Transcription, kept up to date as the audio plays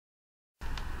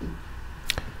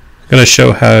going to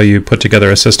show how you put together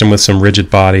a system with some rigid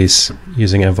bodies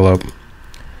using envelope.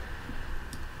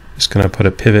 Just going to put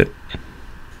a pivot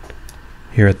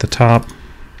here at the top,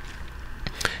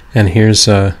 and here's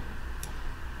a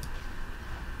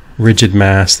rigid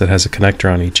mass that has a connector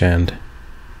on each end,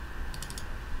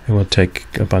 and we'll take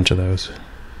a bunch of those.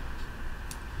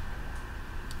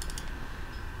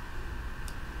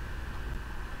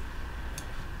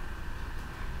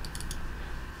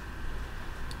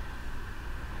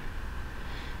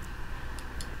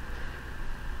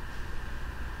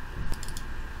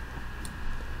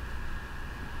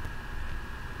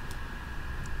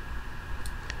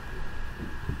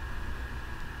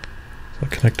 I'll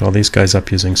connect all these guys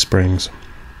up using springs.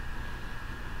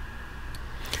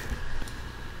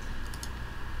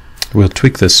 We'll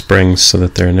tweak the springs so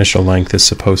that their initial length is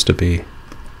supposed to be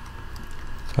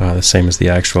the same as the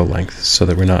actual length, so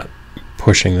that we're not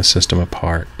pushing the system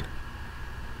apart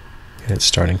in its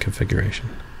starting configuration.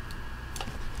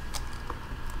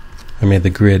 I made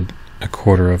the grid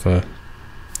 1/4 of a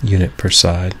unit per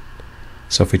side,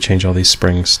 so if we change all these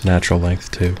springs natural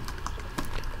length too,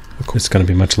 of course it's going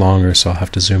to be much longer, so I'll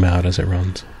have to zoom out as it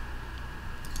runs.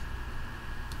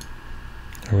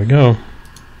 There we go.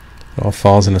 It all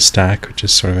falls in a stack, which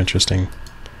is sort of interesting.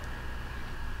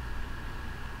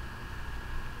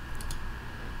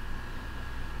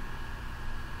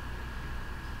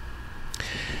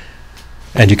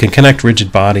 And you can connect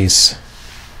rigid bodies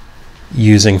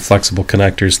using flexible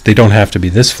connectors. They don't have to be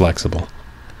this flexible,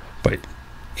 but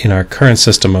in our current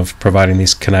system of providing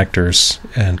these connectors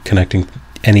and connecting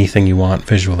anything you want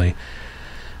visually,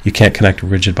 you can't connect a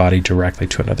rigid body directly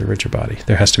to another rigid body.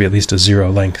 There has to be at least a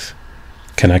 0 length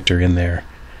connector in there,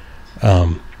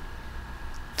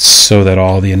 so that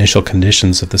all the initial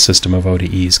conditions of the system of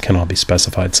ODEs can all be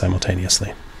specified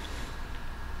simultaneously.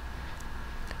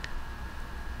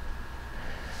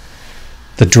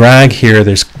 The drag here,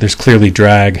 there's clearly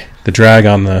drag. The drag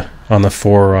on the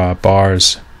 4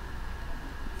 bars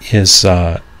is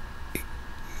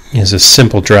a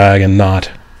simple drag and not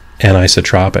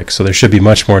anisotropic, so there should be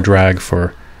much more drag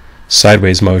for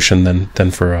sideways motion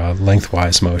than for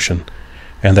lengthwise motion,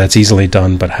 and that's easily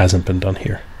done but hasn't been done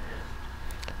here.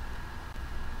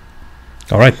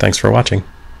 Alright, thanks for watching.